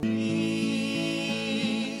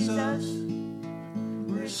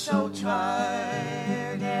so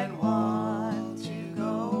tired and want to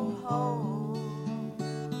go home.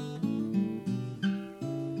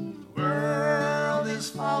 The world is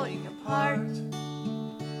falling apart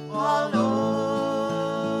all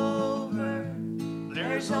over.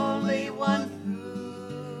 There's only one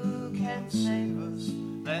who can save us,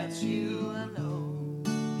 that's you alone.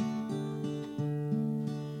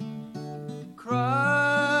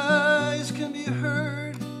 Cries can be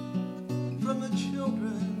heard from the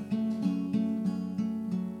children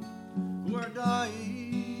who are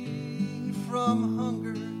dying from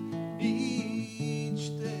hunger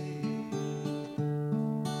each day.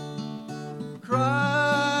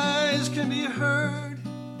 Cries can be heard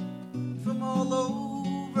from all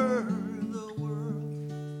over the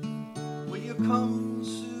world. Will you come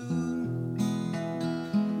soon?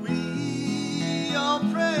 We all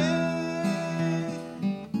pray.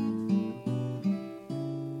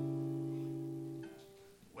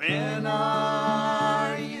 When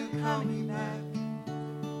are you coming back,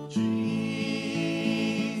 Jesus?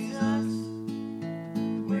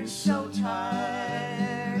 We're so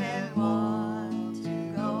tired and want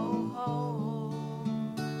to go home.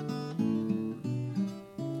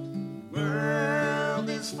 World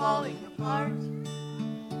is falling apart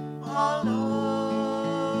all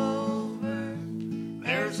over.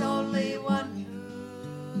 There's only one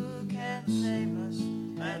who can save us,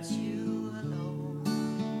 that's you alone.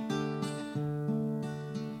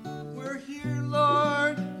 We're here,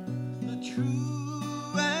 Lord, the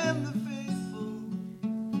true and the faithful,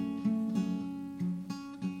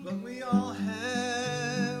 but we all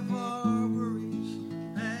have our worries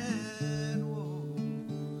and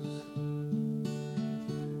woes.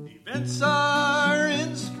 Events are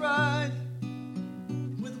in stride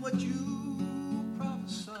with what you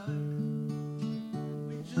prophesied.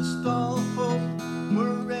 We just all hope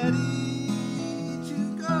we're ready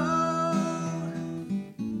to go.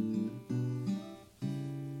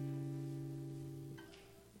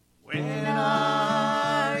 When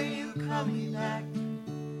are you coming back,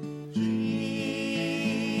 Jesus?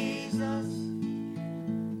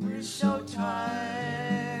 We're so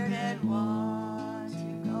tired and want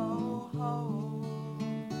to go home.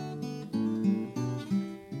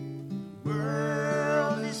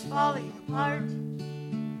 World is falling apart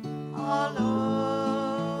all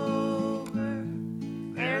over.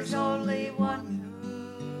 There's only one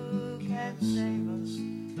who can save us,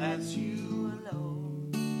 that's you alone.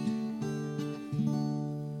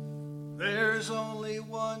 There's only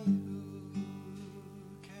one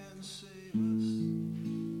who can save us,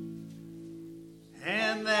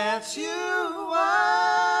 and that's you alone.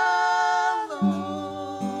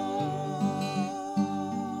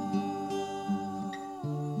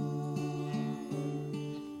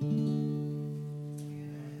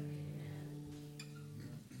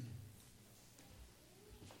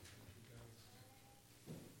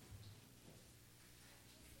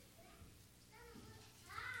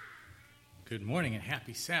 Good morning and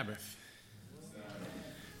happy Sabbath.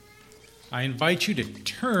 I invite you to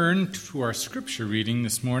turn to our scripture reading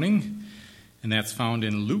this morning, and that's found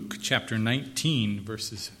in Luke chapter 19,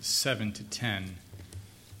 verses 7 to 10.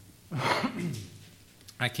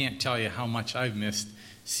 I can't tell you how much I've missed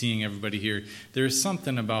seeing everybody here. There's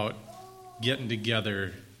something about getting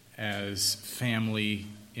together as family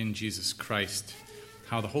in Jesus Christ,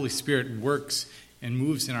 how the Holy Spirit works and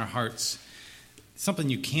moves in our hearts. Something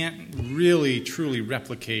you can't really, truly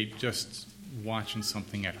replicate just watching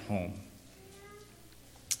something at home.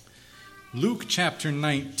 Luke chapter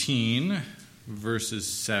 19, verses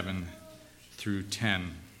 7 through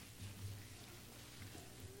 10.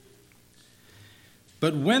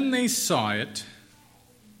 But when they saw it,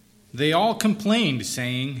 they all complained,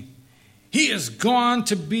 saying, He has gone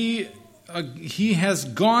to be a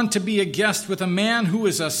guest with a man who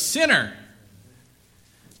is a sinner.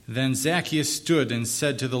 Then Zacchaeus stood and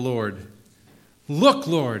said to the Lord, Look,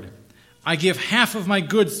 Lord, I give half of my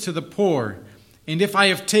goods to the poor, and if I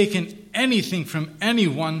have taken anything from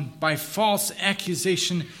anyone by false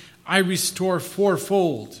accusation, I restore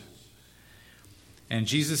fourfold. And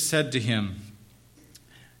Jesus said to him,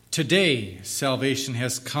 Today salvation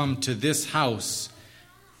has come to this house,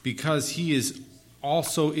 because he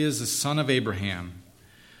also is a son of Abraham.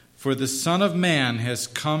 For the Son of Man has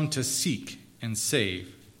come to seek and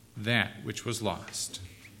save that which was lost.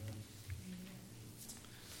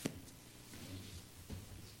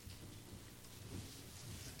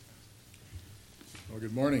 Well,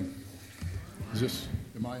 good morning.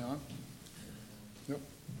 Am I on? Yep.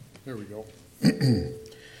 There we go.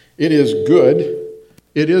 It is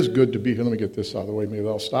good to be here. Let me get this out of the way. Maybe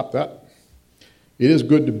I'll stop that. It is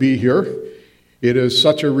good to be here It is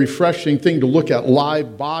such a refreshing thing to look at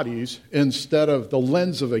live bodies instead of the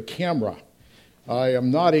lens of a camera. I am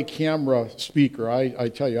not a camera speaker. I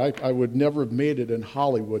tell you, I would never have made it in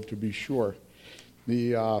Hollywood, to be sure.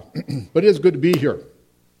 But it is good to be here.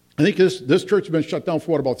 I think this church has been shut down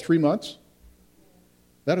for, about 3 months?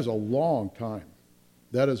 That is a long time.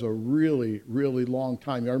 That is a really, really long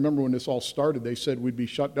time. I remember when this all started, they said we'd be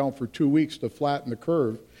shut down for 2 weeks to flatten the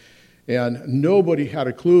curve. And nobody had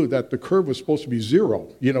a clue that the curve was supposed to be zero.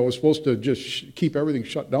 You know, it was supposed to just keep everything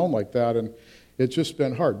shut down like that. And it's just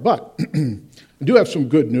been hard. But I do have some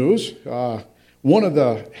good news. One of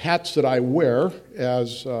the hats that I wear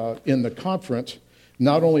as in the conference,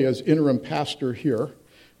 not only as interim pastor here,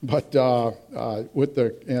 but with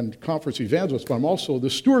the conference evangelist, but I'm also the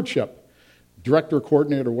stewardship director,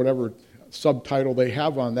 coordinator, whatever subtitle they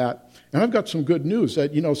have on that. And I've got some good news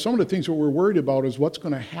that, you know, some of the things that we're worried about is what's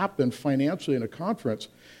going to happen financially in a conference.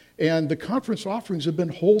 And the conference offerings have been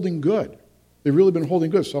holding good. They've really been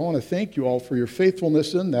holding good. So I want to thank you all for your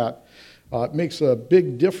faithfulness in that. It makes a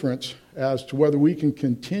big difference as to whether we can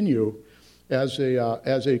continue as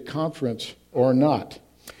a conference or not.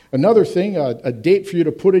 Another thing, a date for you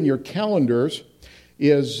to put in your calendars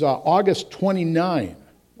is August 29.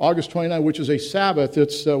 August 29, which is a Sabbath.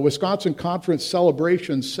 It's Wisconsin Conference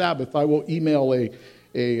Celebration Sabbath. I will email a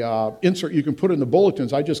insert you can put in the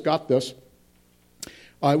bulletins. I just got this.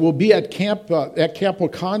 We'll be at Camp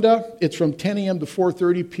Wakanda. It's from 10 a.m. to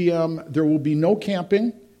 4:30 p.m. There will be no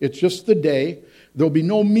camping. It's just the day. There will be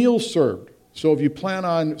no meals served. So if you plan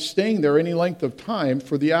on staying there any length of time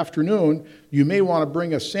for the afternoon, you may want to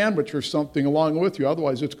bring a sandwich or something along with you.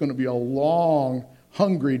 Otherwise, it's going to be a long,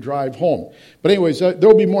 hungry drive home. But anyways, there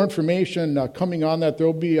will be more information coming on that. There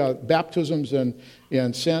will be baptisms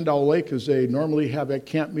in Sandow Lake as they normally have at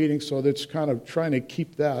camp meetings. So that's kind of trying to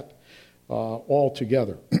keep that all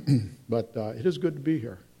together. But it is good to be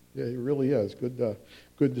here. It really is. Good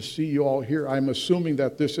to see you all here. I'm assuming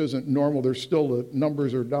that this isn't normal. There's still, the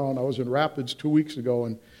numbers are down. I was in Rapids 2 weeks ago,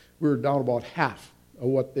 and we were down about half of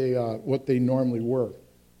what they normally were.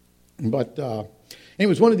 But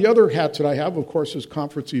anyways, one of the other hats that I have, of course, is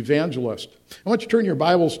conference evangelist. I want you to turn your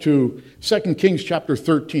Bibles to 2 Kings chapter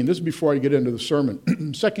 13. This is before I get into the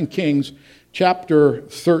sermon. 2 Kings chapter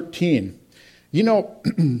 13. You know,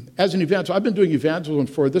 as an evangelist, I've been doing evangelism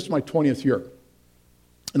for, this is my 20th year.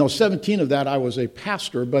 And 17 of that, I was a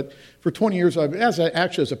pastor, but for 20 years, as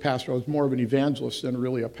a pastor, I was more of an evangelist than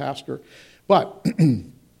really a pastor. But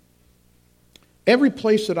every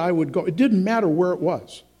place that I would go, it didn't matter where it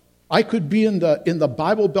was. I could be in the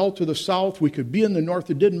Bible Belt to the south, we could be in the north,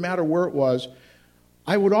 it didn't matter where it was.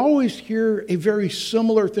 I would always hear a very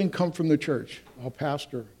similar thing come from the church. Oh,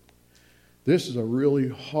 pastor, this is a really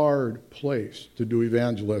hard place to do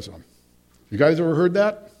evangelism. You guys ever heard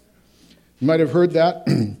that? You might have heard that.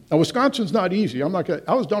 Now, Wisconsin's not easy. I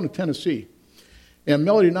was down in Tennessee, and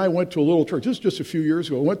Melody and I went to a little church. This is just a few years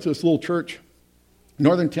ago. We went to this little church,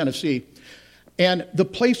 northern Tennessee, and the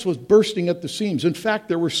place was bursting at the seams. In fact,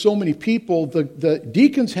 there were so many people, the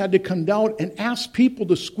deacons had to come down and ask people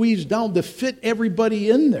to squeeze down to fit everybody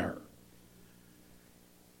in there.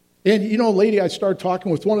 And, you know, a lady, I started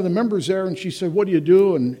talking with one of the members there, and she said, "What do you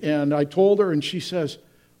do?" And I told her, and she says,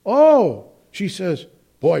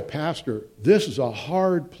 "Boy, pastor, this is a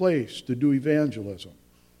hard place to do evangelism."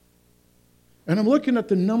 And I'm looking at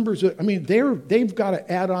the numbers. They've got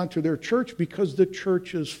to add on to their church because the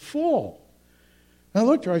church is full. And I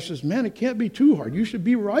looked at her, I says, "Man, it can't be too hard. You should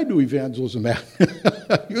be where I do evangelism at."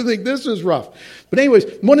 You think this is rough. But anyways,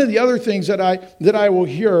 one of the other things that I will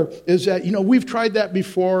hear is that, you know, we've tried that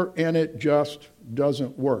before and it just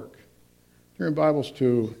doesn't work. Turn your Bibles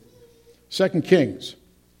to 2 Kings.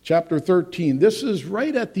 Chapter 13. This is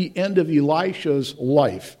right at the end of Elisha's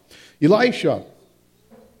life. Elisha,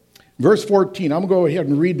 verse 14. I'm going to go ahead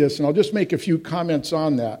and read this, and I'll just make a few comments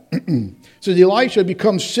on that. It says, Elisha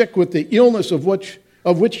becomes sick with the illness of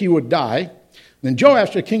which he would die. Then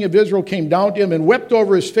Joash, the king of Israel, came down to him and wept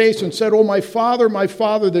over his face and said, "Oh, my father,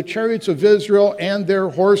 the chariots of Israel and their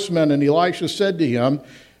horsemen." And Elisha said to him,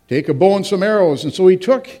 "Take a bow and some arrows." And so he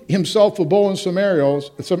took himself a bow and some arrows.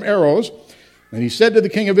 And he said to the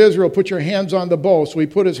king of Israel, "Put your hands on the bow." So he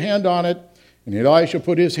put his hand on it, and Elisha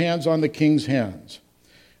put his hands on the king's hands.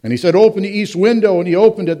 And he said, "Open the east window," and he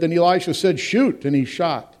opened it. Then Elisha said, "Shoot," and he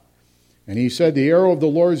shot. And he said, "The arrow of the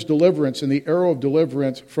Lord's deliverance, and the arrow of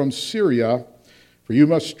deliverance from Syria, for you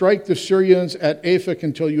must strike the Syrians at Aphek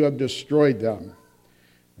until you have destroyed them."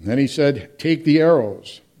 And then he said, "Take the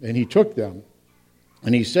arrows." And he took them.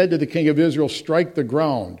 And he said to the king of Israel, "Strike the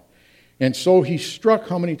ground." And so he struck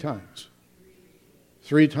how many times?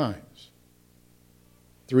 3 times.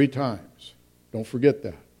 3 times. Don't forget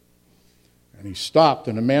that. And he stopped,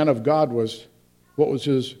 and the man of God what was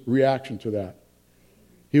his reaction to that?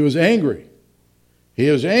 He was angry. He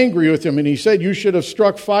was angry with him, and he said, you should have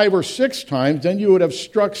struck 5 or 6 times, then you would have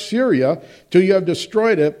struck Syria till you have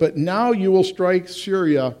destroyed it, but now you will strike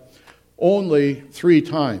Syria only 3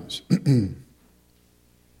 times.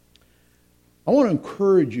 I want to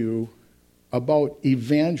encourage you about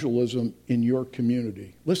evangelism in your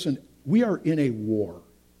community. Listen, we are in a war.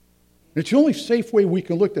 It's the only safe way we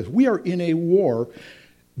can look at this. We are in a war.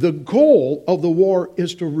 The goal of the war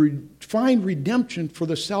is to find redemption for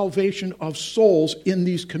the salvation of souls in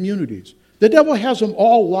these communities. The devil has them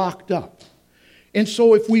all locked up. And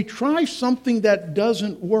so if we try something that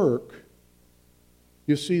doesn't work,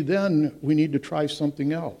 you see, then we need to try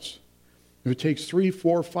something else. If it takes 3,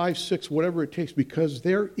 4, 5, 6, whatever it takes, because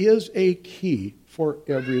there is a key for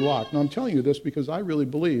every lock. Now, I'm telling you this because I really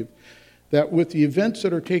believe that with the events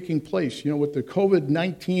that are taking place, with the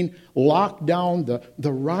COVID-19 lockdown,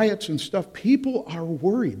 the riots and stuff, people are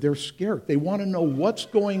worried. They're scared. They want to know what's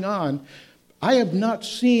going on. I have not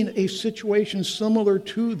seen a situation similar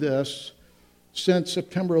to this since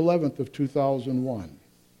September 11th of 2001.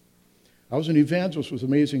 I was an evangelist with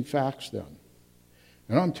Amazing Facts then.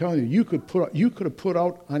 And I'm telling you, you could have put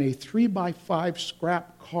out on a 3x5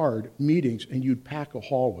 scrap card meetings, and you'd pack a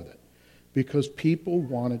hall with it because people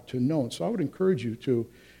wanted to know. And so I would encourage you to,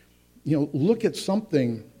 look at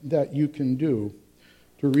something that you can do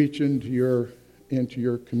to reach into your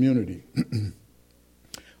community. I'm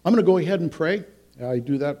going to go ahead and pray. I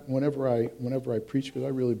do that whenever I preach because I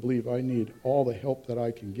really believe I need all the help that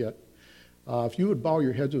I can get. If you would bow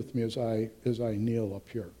your heads with me as I kneel up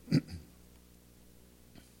here.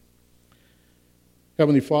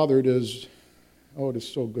 Heavenly Father, it is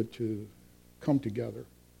so good to come together.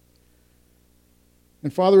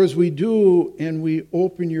 And Father, as we do and we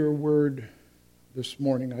open your word this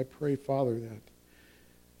morning, I pray, Father, that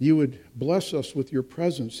you would bless us with your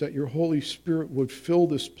presence, that your Holy Spirit would fill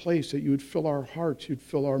this place, that you would fill our hearts, you'd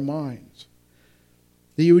fill our minds.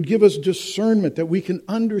 That you would give us discernment, that we can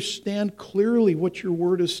understand clearly what your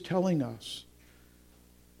word is telling us.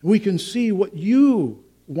 We can see what you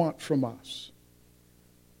want from us.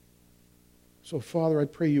 So, Father, I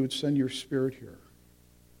pray you would send your Spirit here.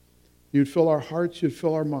 You'd fill our hearts, you'd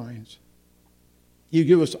fill our minds. You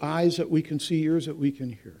give us eyes that we can see, ears that we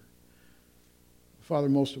can hear. Father,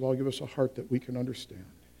 most of all, give us a heart that we can understand.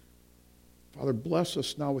 Father, bless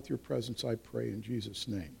us now with your presence, I pray, in Jesus'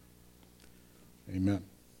 name. Amen.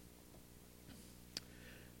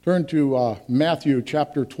 Turn to Matthew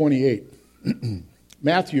chapter 28.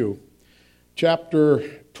 Matthew chapter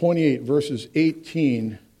 28, verses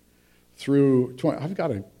 18 through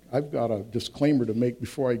 20. I've got a disclaimer to make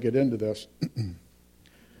before I get into this.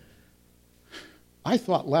 I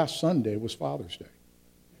thought last Sunday was Father's Day.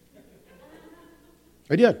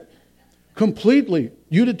 I did. Completely.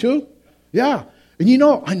 You did too? Yeah. And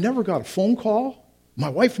I never got a phone call. My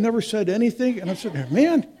wife never said anything. And I said,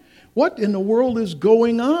 man, what in the world is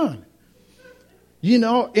going on?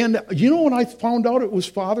 And when I found out it was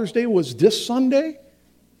Father's Day was this Sunday?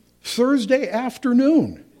 Thursday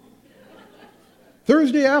afternoon.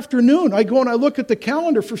 Thursday afternoon, I go and I look at the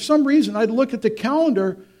calendar. For some reason, I'd look at the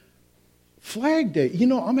calendar, Flag Day.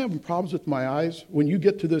 I'm having problems with my eyes. When you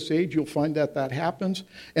get to this age, you'll find that happens.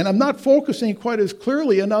 And I'm not focusing quite as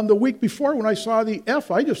clearly. And on the week before, when I saw the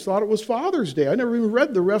F, I just thought it was Father's Day. I never even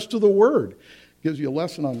read the rest of the word. Gives you a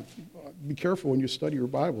lesson on, be careful when you study your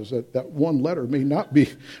Bibles, that one letter may not be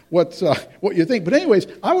what you think. But anyways,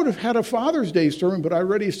 I would have had a Father's Day sermon, but I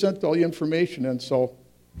already sent all the information in, so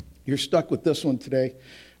you're stuck with this one today.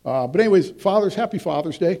 But anyways, happy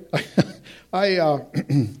Father's Day.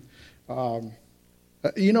 When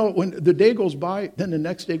the day goes by, then the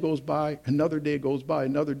next day goes by, another day goes by,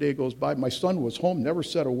 another day goes by. My son was home, never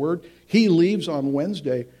said a word. He leaves on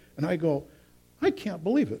Wednesday, and I go, I can't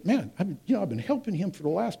believe it. Man, I've been helping him for the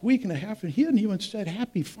last week and a half, and he hadn't even said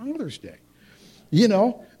Happy Father's Day.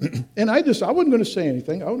 And I wasn't going to say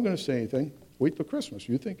anything. Wait till Christmas.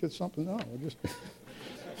 You think it's something? No,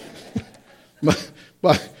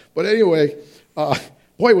 But anyway,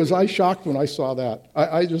 boy, was I shocked when I saw that.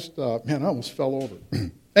 I almost fell over.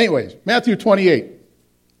 Anyways, Matthew 28.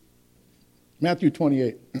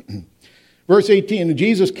 Verse 18, and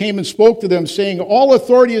Jesus came and spoke to them, saying, all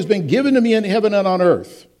authority has been given to me in heaven and on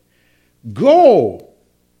earth. Go.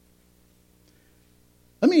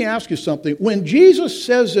 Let me ask you something. When Jesus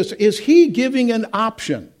says this, is he giving an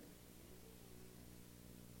option?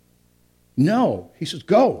 No. He says,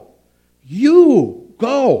 go. You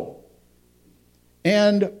go.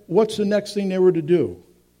 And what's the next thing they were to do?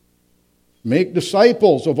 Make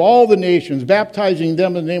disciples of all the nations, baptizing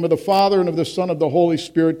them in the name of the Father and of the Son and of the Holy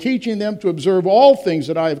Spirit, teaching them to observe all things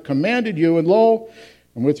that I have commanded you. And lo,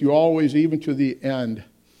 I'm with you always, even to the end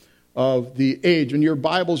of the age. In your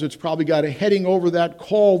Bibles, it's probably got a heading over that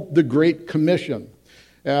called the Great Commission.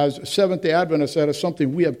 As Seventh-day Adventists, that is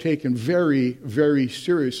something we have taken very, very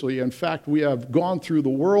seriously. In fact, we have gone through the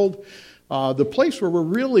world. The place where we're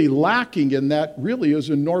really lacking in that really is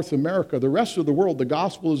in North America. The rest of the world, the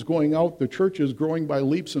gospel is going out. The church is growing by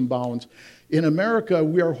leaps and bounds. In America,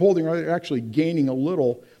 we are actually gaining a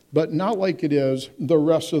little, but not like it is the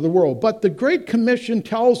rest of the world. But the Great Commission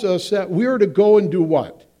tells us that we are to go and do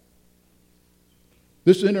what?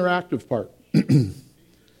 This interactive part.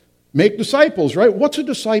 Make disciples, right? What's a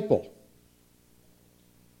disciple?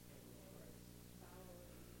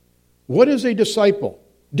 What is a disciple?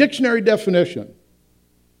 Dictionary definition.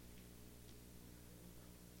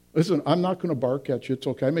 Listen, I'm not going to bark at you. It's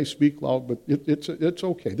okay. I may speak loud, but it's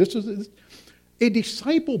okay. A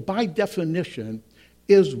disciple, by definition,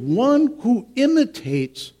 is one who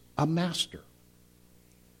imitates a master.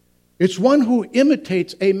 It's one who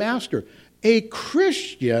imitates a master. A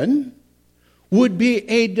Christian would be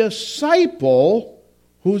a disciple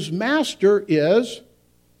whose master is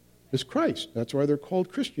Christ. That's why they're called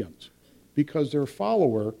Christians, because they're a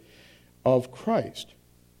follower of Christ.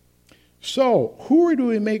 So,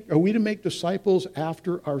 are we to make disciples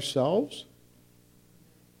after ourselves?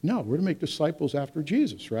 No, we're to make disciples after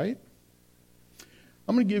Jesus, right?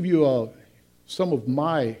 I'm going to give you some of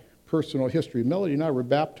my personal history. Melody and I were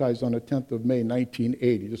baptized on the 10th of May,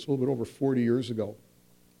 1980, just a little bit over 40 years ago.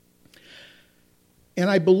 And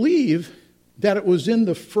I believe that it was in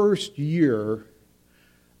the first year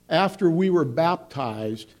after we were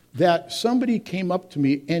baptized that somebody came up to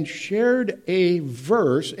me and shared a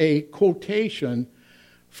verse, a quotation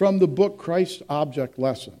from the book Christ Object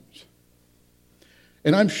Lessons.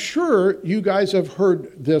 And I'm sure you guys have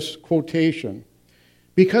heard this quotation,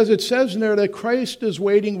 because it says in there that Christ is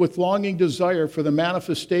waiting with longing desire for the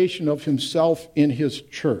manifestation of himself in his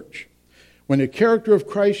church. When the character of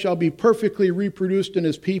Christ shall be perfectly reproduced in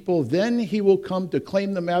his people, then he will come to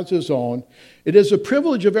claim them as his own. It is a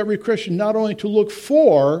privilege of every Christian not only to look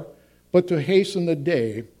for, but to hasten the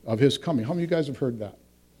day of his coming. How many of you guys have heard that?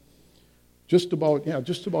 Just about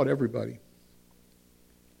everybody.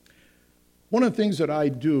 One of the things that I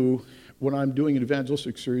do when I'm doing an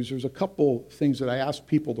evangelistic series, there's a couple things that I ask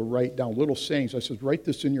people to write down, little sayings. I said, write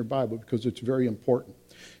this in your Bible because it's very important.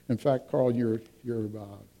 In fact, Carl, your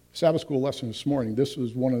Sabbath school lesson this morning, this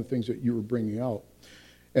was one of the things that you were bringing out.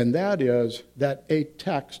 And that is that a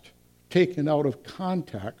text taken out of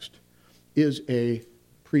context is a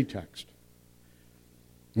pretext.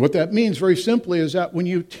 What that means very simply is that when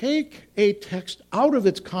you take a text out of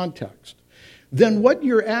its context, then what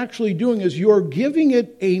you're actually doing is you're giving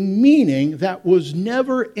it a meaning that was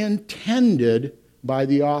never intended by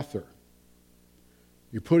the author.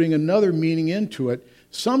 You're putting another meaning into it,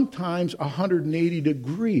 sometimes 180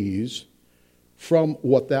 degrees from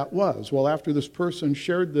what that was. Well, after this person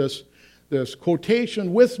shared this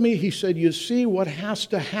quotation with me, he said, you see, what has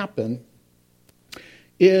to happen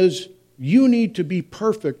is you need to be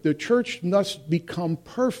perfect. The church must become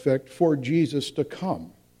perfect for Jesus to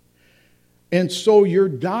come. And so your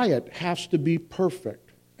diet has to be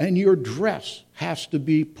perfect, and your dress has to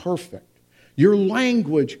be perfect. Your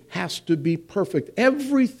language has to be perfect.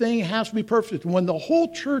 Everything has to be perfect. When the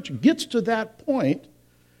whole church gets to that point,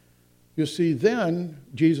 you see, then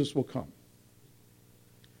Jesus will come.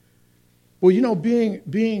 Well, you know,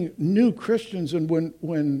 being new Christians, and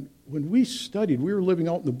when we studied, we were living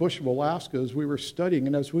out in the bush of Alaska as we were studying,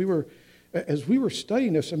 and as we were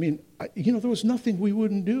studying this, I mean, there was nothing we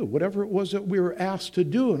wouldn't do, whatever it was that we were asked to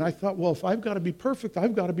do. And I thought, well, if I've got to be perfect,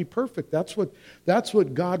 I've got to be perfect. That's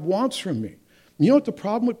what God wants from me. You know what the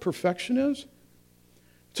problem with perfection is?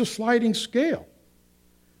 It's a sliding scale.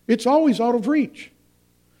 It's always out of reach.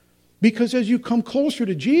 Because as you come closer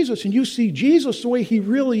to Jesus and you see Jesus the way he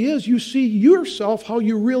really is, you see yourself how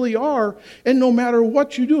you really are. And no matter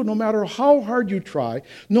what you do, no matter how hard you try,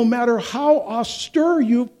 no matter how austere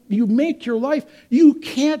you make your life, you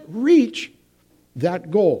can't reach that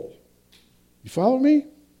goal. You follow me?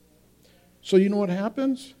 So you know what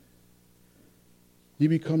happens? You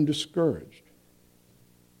become discouraged.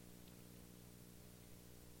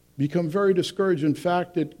 Become very discouraged. In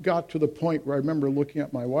fact, it got to the point where I remember looking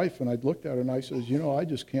at my wife, and I'd looked at her and I says, I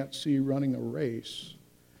just can't see running a race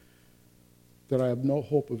that I have no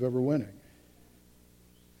hope of ever winning.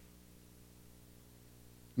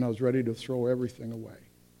 And I was ready to throw everything away.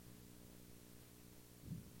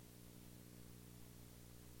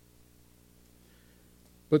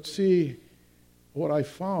 But see, what I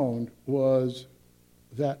found was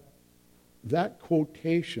that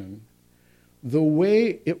quotation, the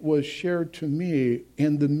way it was shared to me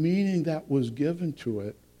and the meaning that was given to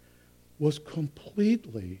it was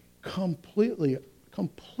completely out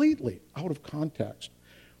of context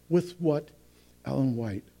with what Ellen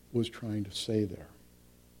White was trying to say there.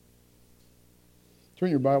 Turn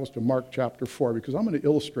your Bibles to Mark chapter 4, because I'm going to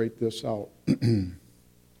illustrate this out.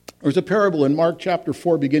 There's a parable in Mark chapter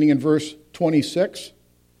 4, beginning in verse 26.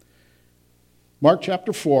 Mark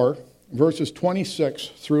chapter 4, verses 26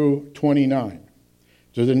 through 29.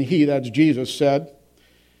 So then he, that's Jesus, said,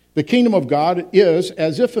 "The kingdom of God is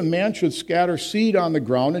as if a man should scatter seed on the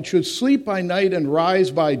ground and should sleep by night and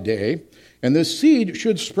rise by day, and the seed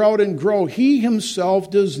should sprout and grow. He himself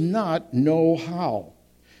does not know how.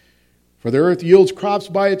 For the earth yields crops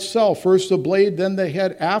by itself, first the blade, then the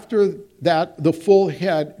head, after that the full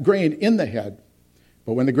head, grain in the head.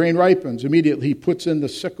 But when the grain ripens, immediately he puts in the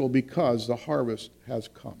sickle because the harvest has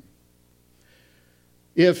come."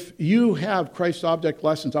 If you have Christ's Object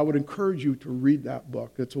Lessons, I would encourage you to read that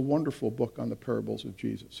book. It's a wonderful book on the parables of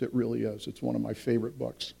Jesus. It really is. It's one of my favorite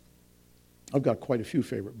books. I've got quite a few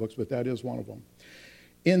favorite books, but that is one of them.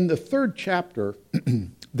 In the 3rd chapter,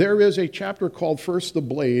 there is a chapter called First the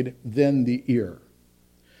Blade, Then the Ear.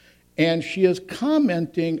 And she is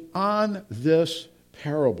commenting on this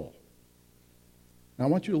parable. Now I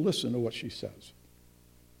want you to listen to what she says.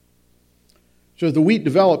 So the wheat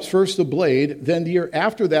develops, first the blade, then the ear.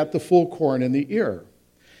 After that, the full corn in the ear.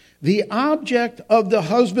 The object of the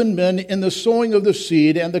husbandman in the sowing of the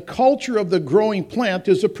seed and the culture of the growing plant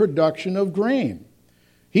is the production of grain.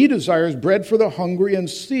 He desires bread for the hungry and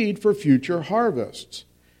seed for future harvests.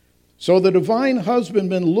 So the divine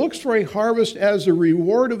husbandman looks for a harvest as a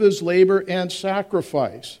reward of his labor and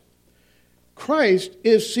sacrifice. Christ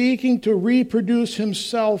is seeking to reproduce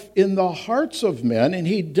himself in the hearts of men, and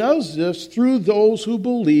he does this through those who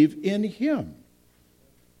believe in him.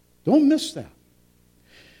 Don't miss that.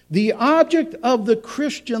 The object of the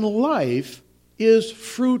Christian life is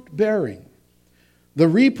fruit-bearing, the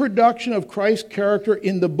reproduction of Christ's character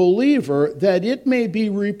in the believer, that it may be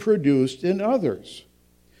reproduced in others.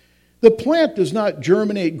 The plant does not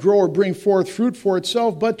germinate, grow, or bring forth fruit for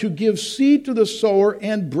itself, but to give seed to the sower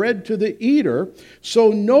and bread to the eater, so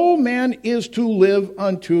no man is to live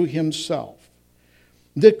unto himself.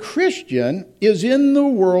 The Christian is in the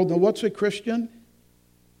world. Now, what's a Christian?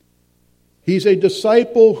 He's a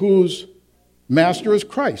disciple whose master is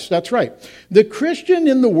Christ. That's right. The Christian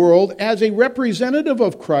in the world as a representative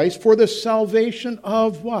of Christ for the salvation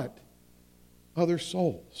of what? Other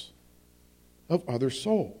souls. Of other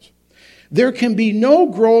souls. There can be no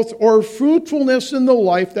growth or fruitfulness in the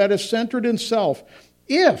life that is centered in self.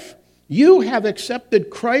 If you have accepted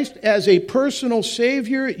Christ as a personal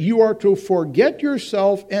Savior, you are to forget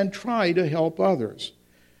yourself and try to help others.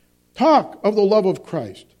 Talk of the love of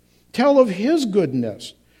Christ. Tell of his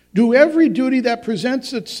goodness. Do every duty that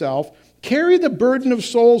presents itself. Carry the burden of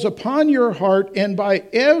souls upon your heart, and by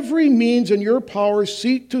every means in your power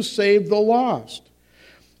seek to save the lost.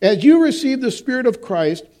 As you receive the Spirit of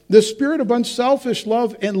Christ, the spirit of unselfish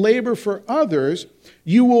love and labor for others,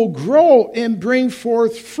 you will grow and bring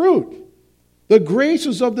forth fruit. The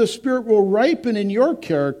graces of the Spirit will ripen in your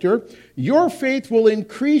character. Your faith will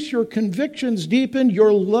increase, your convictions deepen,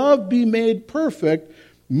 your love be made perfect.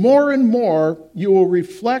 More and more, you will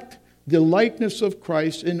reflect the likeness of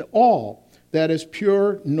Christ in all that is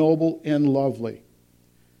pure, noble, and lovely.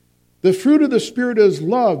 The fruit of the Spirit is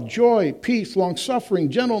love, joy, peace, long-suffering,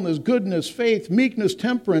 gentleness, goodness, faith, meekness,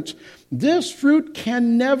 temperance. This fruit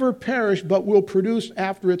can never perish, but will produce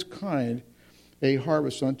after its kind a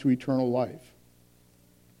harvest unto eternal life.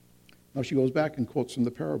 Now she goes back and quotes from the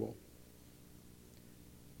parable.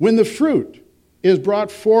 When the fruit is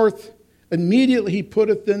brought forth, immediately he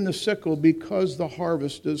putteth in the sickle, because the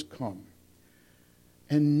harvest is come.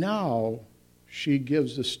 And now she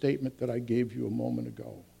gives the statement that I gave you a moment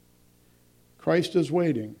ago. Christ is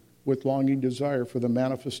waiting with longing desire for the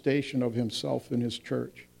manifestation of himself in his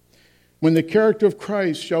church. When the character of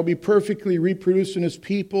Christ shall be perfectly reproduced in his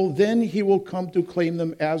people, then he will come to claim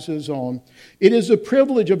them as his own. It is a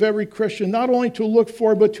privilege of every Christian not only to look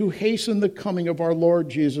for, but to hasten the coming of our Lord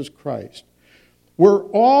Jesus Christ. Were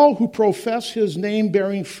all who profess his name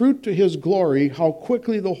bearing fruit to his glory, how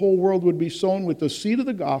quickly the whole world would be sown with the seed of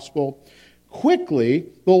the gospel. Quickly,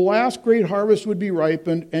 the last great harvest would be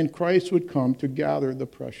ripened, and Christ would come to gather the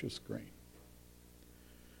precious grain.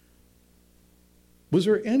 Was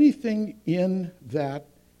there anything in that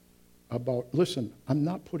about, listen, I'm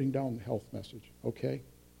not putting down the health message, okay?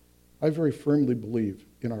 I very firmly believe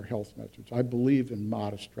in our health measures. I believe in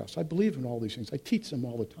modest dress. I believe in all these things. I teach them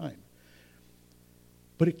all the time.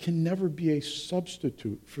 But it can never be a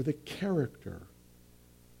substitute for the character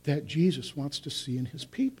that Jesus wants to see in his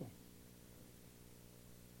people.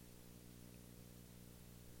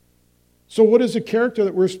 So what is the character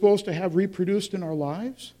that we're supposed to have reproduced in our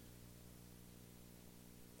lives?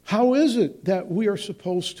 How is it that we are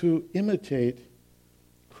supposed to imitate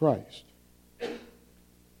Christ?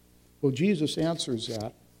 Well, Jesus answers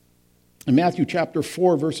that. In Matthew chapter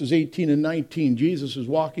 4, verses 18 and 19, Jesus is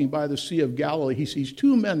walking by the Sea of Galilee. He sees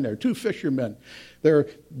two men there, two fishermen. They're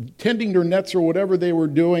tending their nets or whatever they were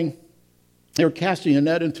doing. They were casting a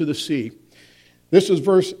net into the sea. This is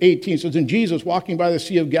verse 18. It says, and Jesus, walking by the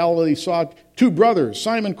Sea of Galilee, saw two brothers,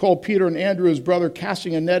 Simon called Peter and Andrew his brother,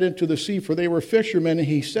 casting a net into the sea, for they were fishermen. And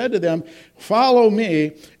he said to them, follow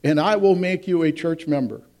me, and I will make you a church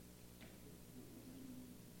member.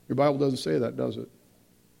 Your Bible doesn't say that, does it?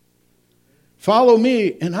 Follow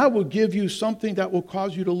me, and I will give you something that will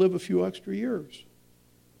cause you to live a few extra years.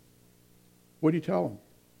 What do you tell them?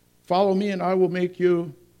 Follow me, and I will make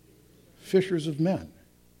you fishers of men.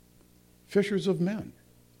 Fishers of men.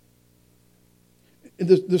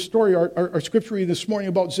 The story, our scripture reading this morning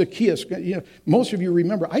about Zacchaeus, most of you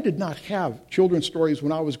remember, I did not have children's stories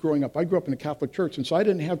when I was growing up. I grew up in a Catholic church, and so I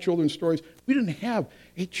didn't have children's stories. We didn't have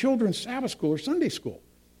a children's Sabbath school or Sunday school.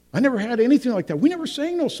 I never had anything like that. We never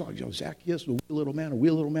sang those songs. Zacchaeus, a wee little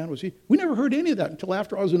man was he. We never heard any of that until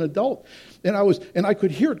after I was an adult. And I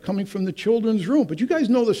could hear it coming from the children's room. But you guys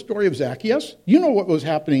know the story of Zacchaeus. You know what was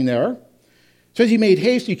happening there. It says he made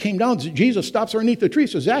haste. He came down. Jesus stops underneath the tree.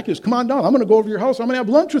 Says, Zacchaeus, come on down. I'm going to go over to your house. I'm going to have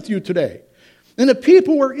lunch with you today. And the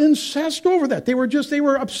people were incensed over that. They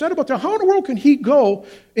were upset about that. How in the world can he go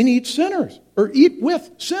and eat sinners or eat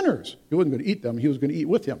with sinners? He wasn't going to eat them. He was going to eat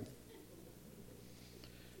with them.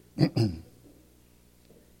 But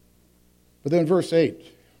then verse 8,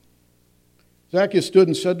 Zacchaeus stood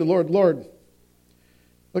and said to the Lord, Lord,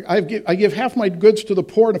 look, I give half my goods to the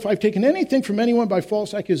poor, and if I've taken anything from anyone by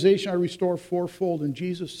false accusation, I restore fourfold. And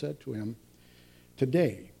Jesus said to him,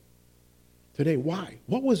 Today, why?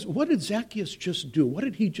 What did Zacchaeus just do? What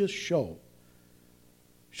did he just show?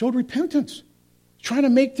 Showed repentance, trying to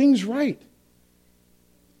make things right.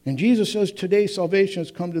 And Jesus says, today salvation has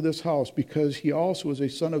come to this house because he also is a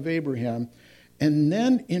son of Abraham. And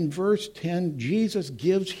then in verse 10, Jesus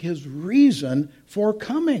gives his reason for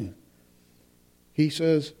coming. He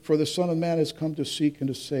says, for the Son of Man has come to seek and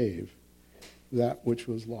to save that which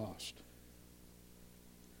was lost.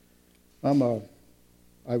 I'm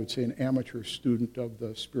I would say, an amateur student of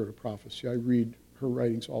the Spirit of Prophecy. I read her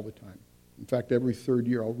writings all the time. In fact, every third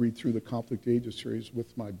year I'll read through the Conflict Ages series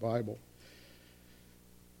with my Bible.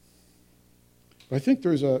 I think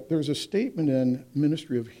there's a statement in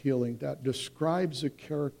Ministry of Healing that describes the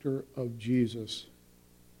character of Jesus,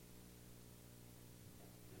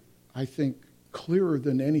 I think, clearer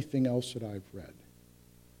than anything else that I've read.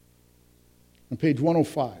 On page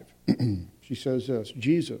 105, she says this,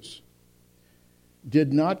 Jesus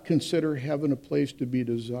did not consider heaven a place to be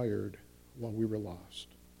desired while we were lost.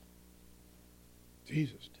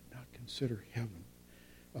 Jesus did not consider heaven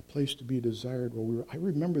a place to be desired while we were... I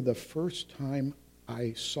remember the first time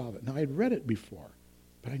I saw that. Now, I had read it before,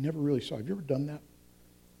 but I never really saw it. Have you ever done that?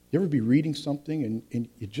 You ever be reading something and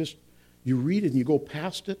you read it and you go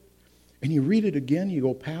past it, and you read it again, you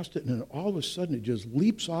go past it, and then all of a sudden it just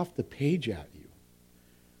leaps off the page at you.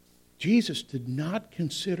 Jesus did not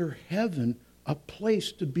consider heaven a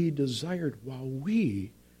place to be desired while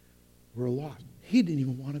we were lost. He didn't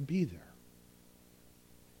even want to be there.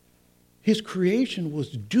 His creation was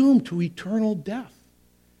doomed to eternal death.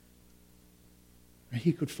 And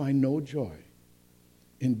he could find no joy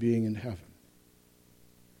in being in heaven.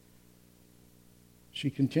 She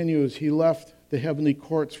continues, he left the heavenly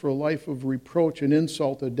courts for a life of reproach and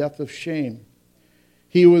insult, a death of shame.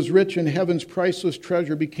 He who was rich in heaven's priceless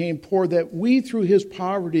treasure became poor, that we through his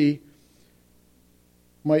poverty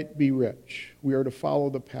might be rich. We are to follow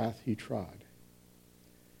the path he trod.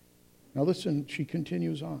 Now listen, she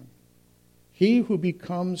continues on. He who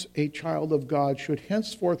becomes a child of God should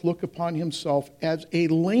henceforth look upon himself as a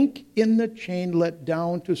link in the chain let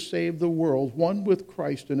down to save the world, one with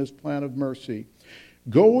Christ in his plan of mercy,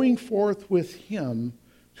 going forth with him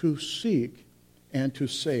to seek and to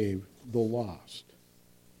save the lost.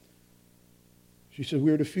 She says,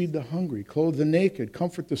 we are to feed the hungry, clothe the naked,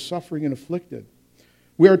 comfort the suffering and afflicted.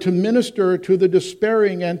 We are to minister to the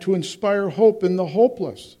despairing and to inspire hope in the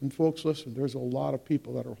hopeless. And folks, listen, there's a lot of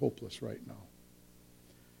people that are hopeless right now.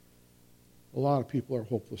 A lot of people are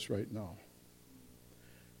hopeless right now.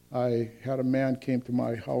 I had a man came to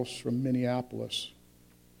my house from Minneapolis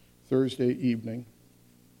Thursday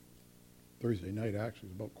night actually,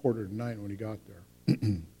 it was about 8:45 when he got there.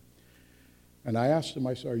 And I asked him,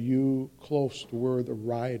 I said, are you close to where the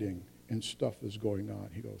rioting and stuff is going on?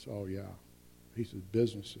 He goes, oh yeah. He says,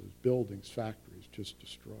 businesses, buildings, factories just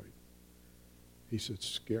destroyed. He said, it's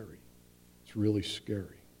scary. It's really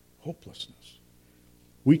scary. Hopelessness.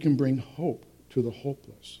 We can bring hope to the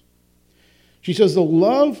hopeless. She says, the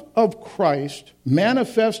love of Christ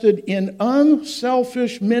manifested in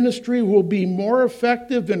unselfish ministry will be more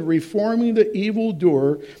effective in reforming the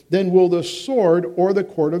evildoer than will the sword or the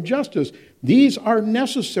court of justice. These are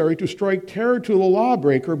necessary to strike terror to the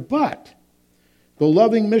lawbreaker, but the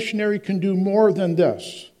loving missionary can do more than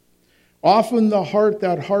this. Often the heart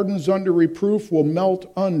that hardens under reproof will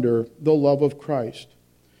melt under the love of Christ.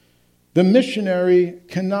 The missionary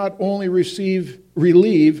can not only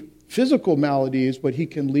relieve physical maladies, but he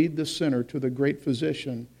can lead the sinner to the great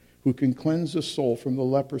physician who can cleanse the soul from the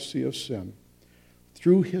leprosy of sin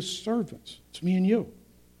through his servants. It's me and you.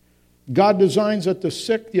 God designs that the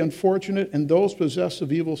sick, the unfortunate, and those possessed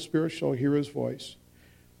of evil spirits shall hear his voice.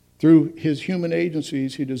 Through his human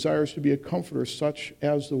agencies, he desires to be a comforter such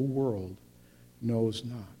as the world knows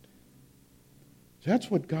not. That's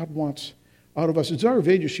what God wants out of us. In Desire of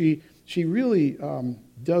Ages, she really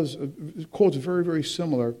quotes very, very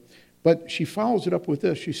similar, but she follows it up with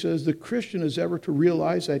this. She says, the Christian is ever to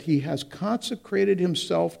realize that he has consecrated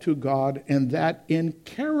himself to God and that in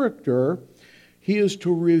character he is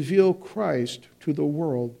to reveal Christ to the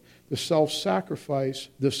world. The self-sacrifice,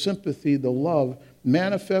 the sympathy, the love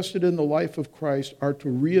manifested in the life of Christ are to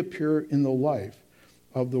reappear in the life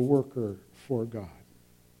of the worker for God.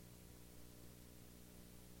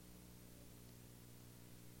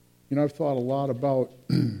 You know, I've thought a lot about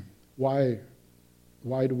why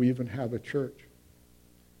do we even have a church?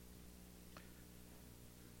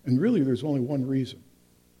 And really, there's only one reason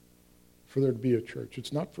for there to be a church.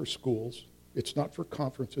 It's not for schools. It's not for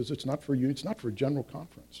conferences. It's not for unions. It's not for a general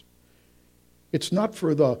conference. It's not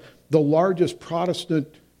for the largest Protestant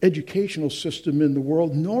educational system in the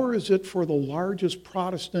world, nor is it for the largest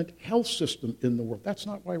Protestant health system in the world. That's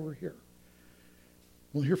not why we're here.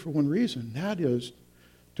 We're here for one reason. That is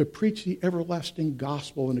to preach the everlasting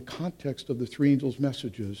gospel in the context of the three angels'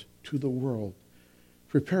 messages to the world.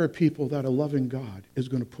 Prepare a people that a loving God is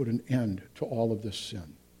going to put an end to all of this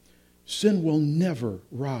sin. Sin will never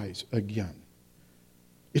rise again.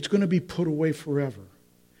 It's going to be put away forever.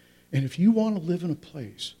 And if you want to live in a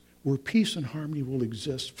place where peace and harmony will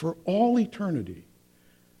exist for all eternity,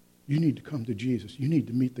 you need to come to Jesus. You need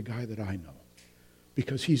to meet the guy that I know,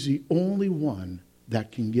 because he's the only one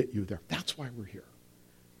that can get you there. That's why we're here.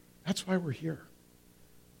 That's why we're here.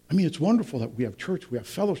 I mean, it's wonderful that we have church, we have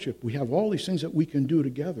fellowship, we have all these things that we can do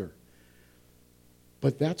together.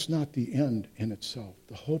 But that's not the end in itself.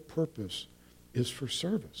 The whole purpose is for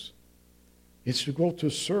service. It's to go to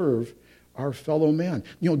serve our fellow man.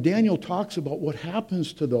 You know, Daniel talks about what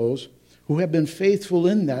happens to those who have been faithful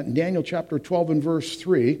in that. In Daniel chapter 12 and verse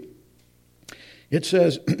 3, it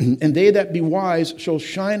says, and they that be wise shall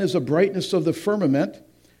shine as the brightness of the firmament,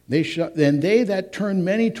 and they that turn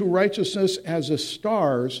many to righteousness as the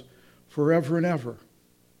stars forever and ever.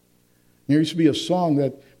 There used to be a song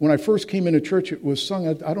that when I first came into church, it was sung,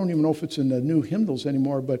 I don't even know if it's in the new hymnals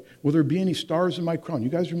anymore, but will there be any stars in my crown? You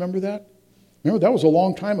guys remember that? Remember, that was a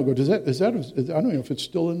long time ago. I don't know if it's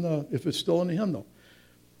still in the hymnal.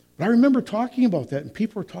 But I remember talking about that, and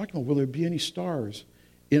people were talking about, will there be any stars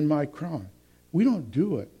in my crown? We don't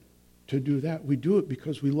do it to do that. We do it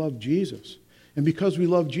because we love Jesus. And because we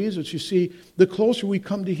love Jesus, you see, the closer we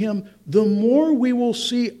come to him, the more we will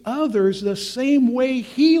see others the same way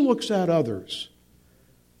he looks at others.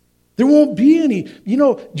 There won't be any. You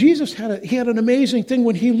know, Jesus had an amazing thing.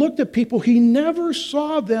 When he looked at people, he never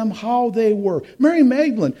saw them how they were. Mary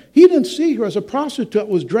Magdalene, he didn't see her as a prostitute that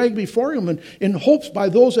was dragged before him in hopes by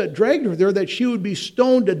those that dragged her there that she would be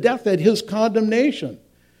stoned to death at his condemnation.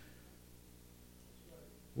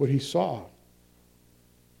 What he saw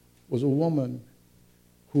was a woman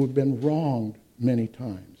who had been wronged many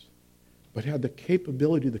times, but had the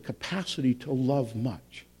capability, the capacity to love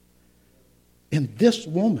much. And this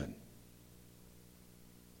woman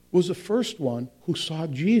was the first one who saw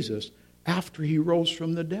Jesus after he rose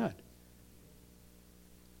from the dead.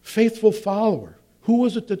 Faithful follower. Who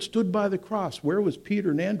was it that stood by the cross? Where was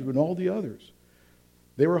Peter and Andrew and all the others?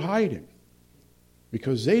 They were hiding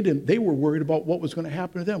because they were worried about what was going to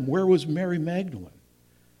happen to them. Where was Mary Magdalene?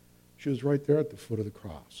 She was right there at the foot of the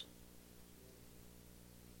cross.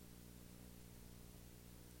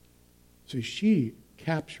 See, she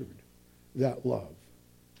captured that love.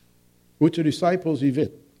 which the disciples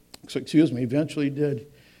eventually did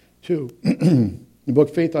too. The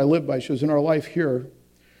book Faith I Live By shows in our life here,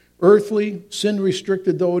 earthly,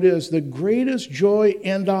 sin-restricted though it is, the greatest joy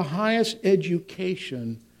and the highest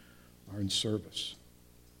education are in service.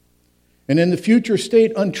 And in the future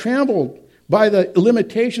state, untrammeled by the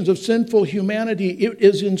limitations of sinful humanity, it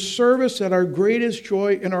is in service that our greatest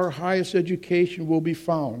joy and our highest education will be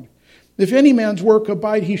found. If any man's work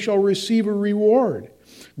abide, he shall receive a reward.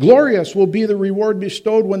 Glorious will be the reward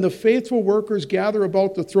bestowed when the faithful workers gather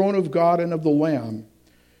about the throne of God and of the Lamb.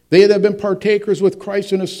 They that have been partakers with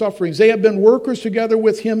Christ in his sufferings. They have been workers together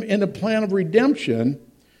with him in the plan of redemption,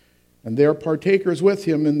 and they are partakers with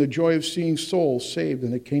him in the joy of seeing souls saved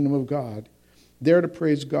in the kingdom of God, there to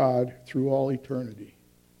praise God through all eternity.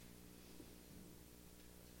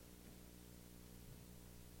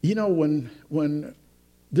 You know, when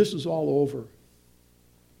this is all over,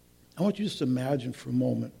 I want you to just imagine for a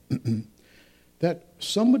moment that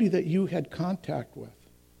somebody that you had contact with,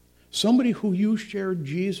 somebody who you shared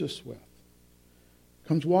Jesus with,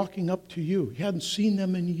 comes walking up to you. You hadn't seen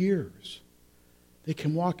them in years. They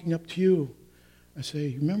come walking up to you and say,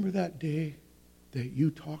 "You remember that day that you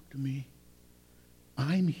talked to me?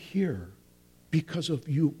 I'm here because of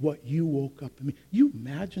you, what you woke up in me." You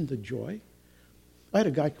imagine the joy? I had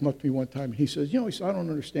a guy come up to me one time, and he says, I don't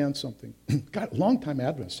understand something. God, long-time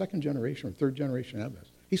Adventist, second generation or third generation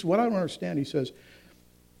Adventist. He said, what I don't understand, he says,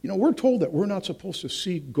 we're told that we're not supposed to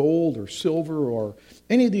see gold or silver or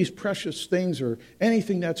any of these precious things or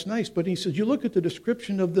anything that's nice. But he says, you look at the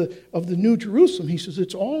description of the New Jerusalem, he says,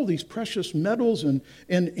 it's all these precious metals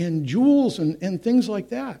and jewels and things like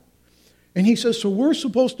that. And he says, so we're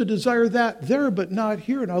supposed to desire that there, but not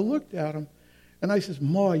here. And I looked at him, and I says,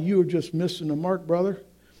 Ma, you were just missing the mark, brother.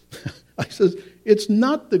 I says, it's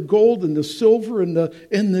not the gold and the silver and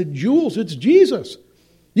the jewels, it's Jesus.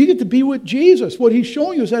 You get to be with Jesus. What he's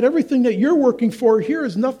showing you is that everything that you're working for here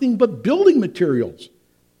is nothing but building materials.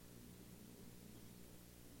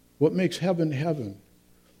 What makes heaven heaven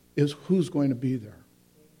is who's going to be there.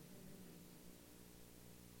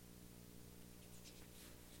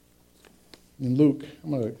 In Luke, I'm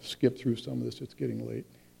going to skip through some of this. It's getting late.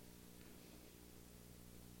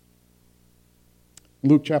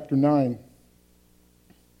 Luke chapter 9,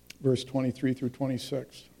 verse 23 through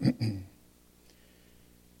 26.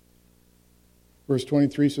 Verse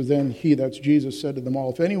 23 says, then he, that's Jesus, said to them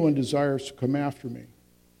all, if anyone desires to come after me,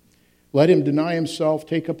 let him deny himself,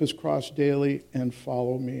 take up his cross daily, and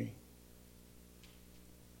follow me.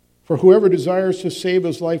 For whoever desires to save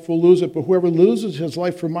his life will lose it, but whoever loses his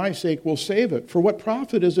life for my sake will save it. For what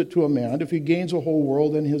profit is it to a man if he gains a whole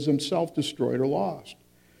world and is himself destroyed or lost?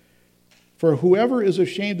 For whoever is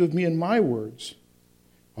ashamed of me and my words,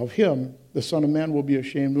 of him the Son of Man will be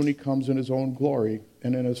ashamed when he comes in his own glory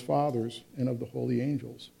and in his Father's and of the holy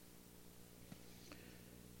angels.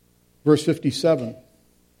 Verse 57. I'm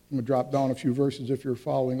going to drop down a few verses if you're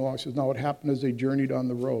following along. It says, now it happened as they journeyed on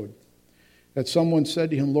the road, that someone said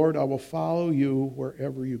to him, Lord, I will follow you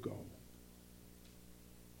wherever you go.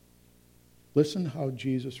 Listen how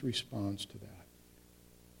Jesus responds to that.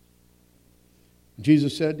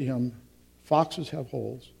 Jesus said to him, foxes have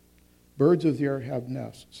holes, birds of the air have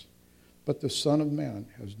nests, but the Son of Man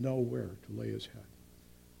has nowhere to lay his head.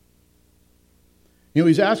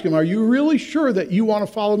 He's asking him, are you really sure that you want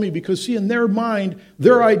to follow me? Because, see, in their mind,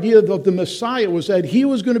 their idea of the Messiah was that he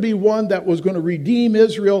was going to be one that was going to redeem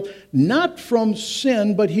Israel, not from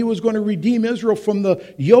sin, but he was going to redeem Israel from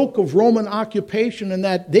the yoke of Roman occupation, and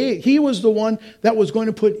that he was the one that was going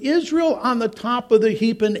to put Israel on the top of the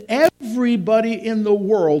heap, and everybody in the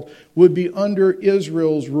world would be under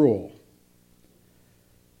Israel's rule.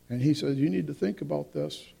 And he says, you need to think about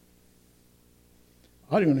this.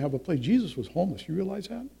 I don't even have a place. Jesus was homeless. You realize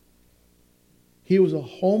that? He was a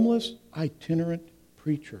homeless, itinerant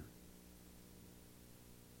preacher.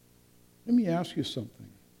 Let me ask you something.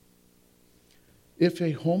 If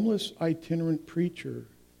a homeless, itinerant preacher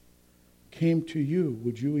came to you,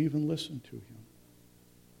 would you even listen to him?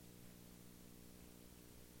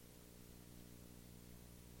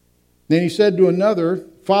 Then he said to another,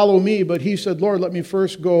 follow me. But he said, Lord, let me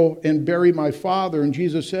first go and bury my father. And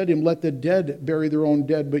Jesus said to him, let the dead bury their own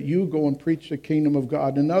dead, but you go and preach the kingdom of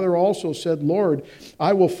God. Another also said, Lord,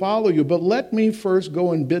 I will follow you, but let me first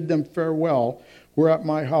go and bid them farewell who are at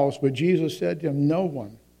my house. But Jesus said to him, no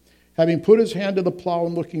one, having put his hand to the plow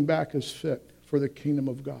and looking back, is fit for the kingdom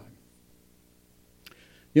of God.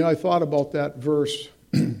 I thought about that verse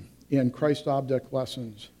in Christ Object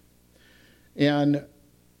Lessons. And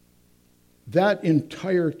that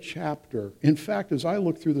entire chapter, in fact, as I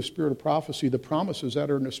look through the Spirit of Prophecy, the promises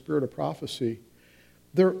that are in the Spirit of Prophecy,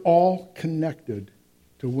 they're all connected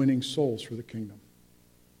to winning souls for the kingdom.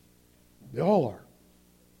 They all are.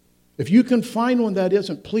 If you can find one that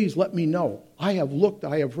isn't, please let me know. I have looked,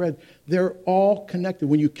 I have read. They're all connected.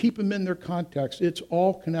 When you keep them in their context, it's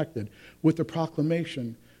all connected with the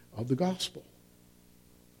proclamation of the gospel.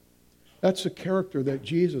 That's the character that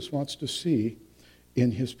Jesus wants to see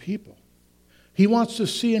in his people. He wants to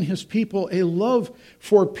see in his people a love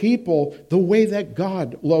for people the way that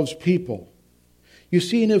God loves people. You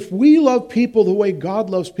see, and if we love people the way God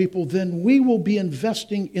loves people, then we will be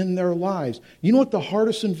investing in their lives. You know what the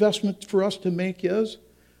hardest investment for us to make is?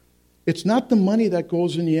 It's not the money that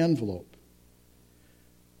goes in the envelope.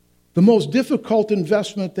 The most difficult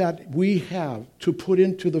investment that we have to put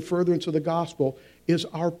into the furtherance of the gospel is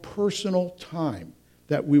our personal time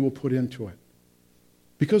that we will put into it.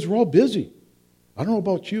 Because we're all busy. I don't know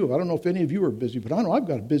about you. I don't know if any of you are busy, but I know I've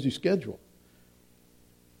got a busy schedule.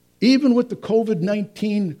 Even with the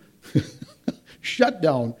COVID-19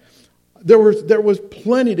 shutdown, there was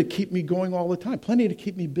plenty to keep me going all the time, plenty to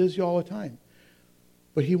keep me busy all the time.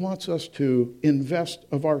 But he wants us to invest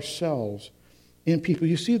of ourselves in people.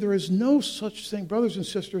 You see, there is no such thing, brothers and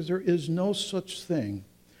sisters, there is no such thing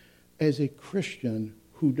as a Christian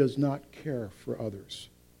who does not care for others.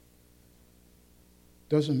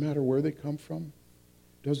 Doesn't matter where they come from,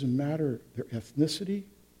 doesn't matter their ethnicity,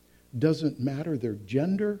 doesn't matter their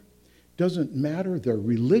gender, doesn't matter their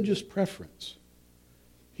religious preference.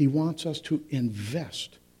 He wants us to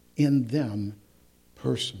invest in them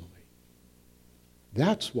personally.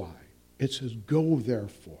 That's why it says, go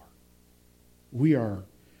therefore. We are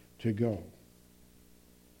to go.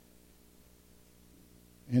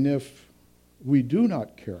 And if we do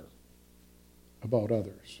not care about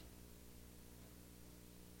others,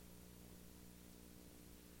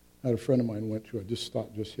 I had a friend of mine just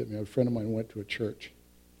hit me. I had a friend of mine went to a church.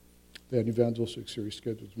 They had an evangelistic series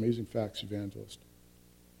scheduled. Amazing Facts Evangelist.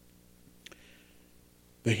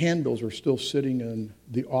 The handbills are still sitting in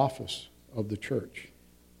the office of the church.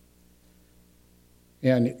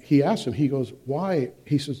 And he asked him, he goes, why?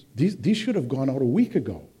 He says, these should have gone out a week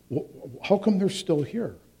ago. How come they're still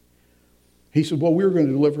here? He said, well, we were going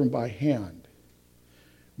to deliver them by hand.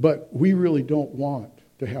 But we really don't want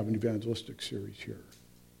to have an evangelistic series here.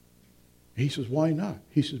 He says, why not?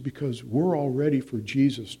 He says, because we're all ready for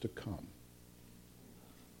Jesus to come.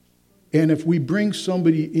 And if we bring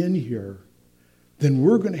somebody in here, then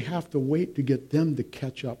we're going to have to wait to get them to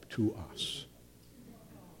catch up to us.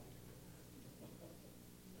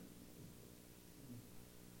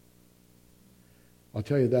 I'll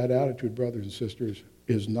tell you, that attitude, brothers and sisters,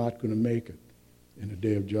 is not going to make it in a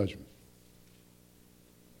day of judgment.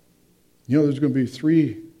 You know, there's going to be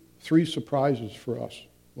three surprises for us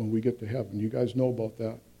when we get to heaven. You guys know about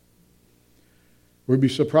that. We'll be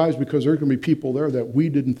surprised because there are going to be people there that we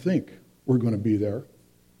didn't think were going to be there.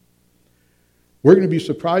 We're going to be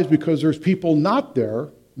surprised because there's people not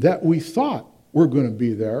there that we thought were going to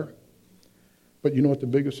be there. But you know what the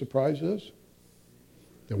biggest surprise is?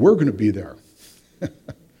 That we're going to be there.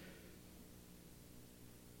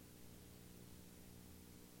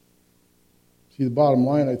 See, the bottom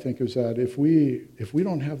line, I think, is that if we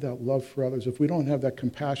don't have that love for others, if we don't have that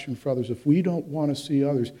compassion for others, if we don't want to see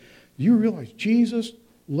others, you realize Jesus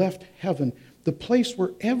left heaven, the place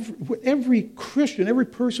where every Christian, every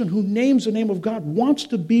person who names the name of God wants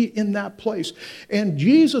to be in that place. And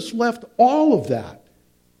Jesus left all of that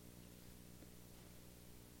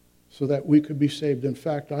so that we could be saved. In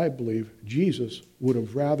fact, I believe Jesus would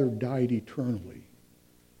have rather died eternally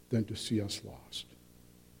than to see us lost.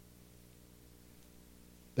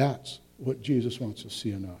 That's what Jesus wants to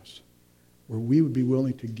see in us, where we would be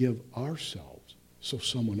willing to give ourselves so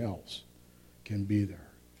someone else can be there.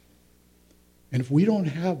 And if we don't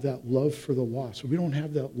have that love for the lost, if we don't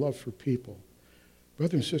have that love for people,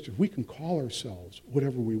 brothers and sisters, we can call ourselves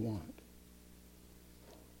whatever we want.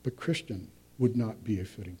 But Christian would not be a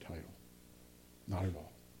fitting title. Not at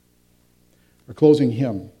all. Our closing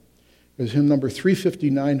hymn is hymn number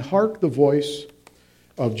 359, Hark the Voice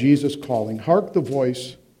of Jesus Calling. Hark the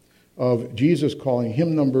Voice of Jesus Calling,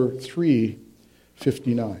 hymn number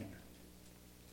 359.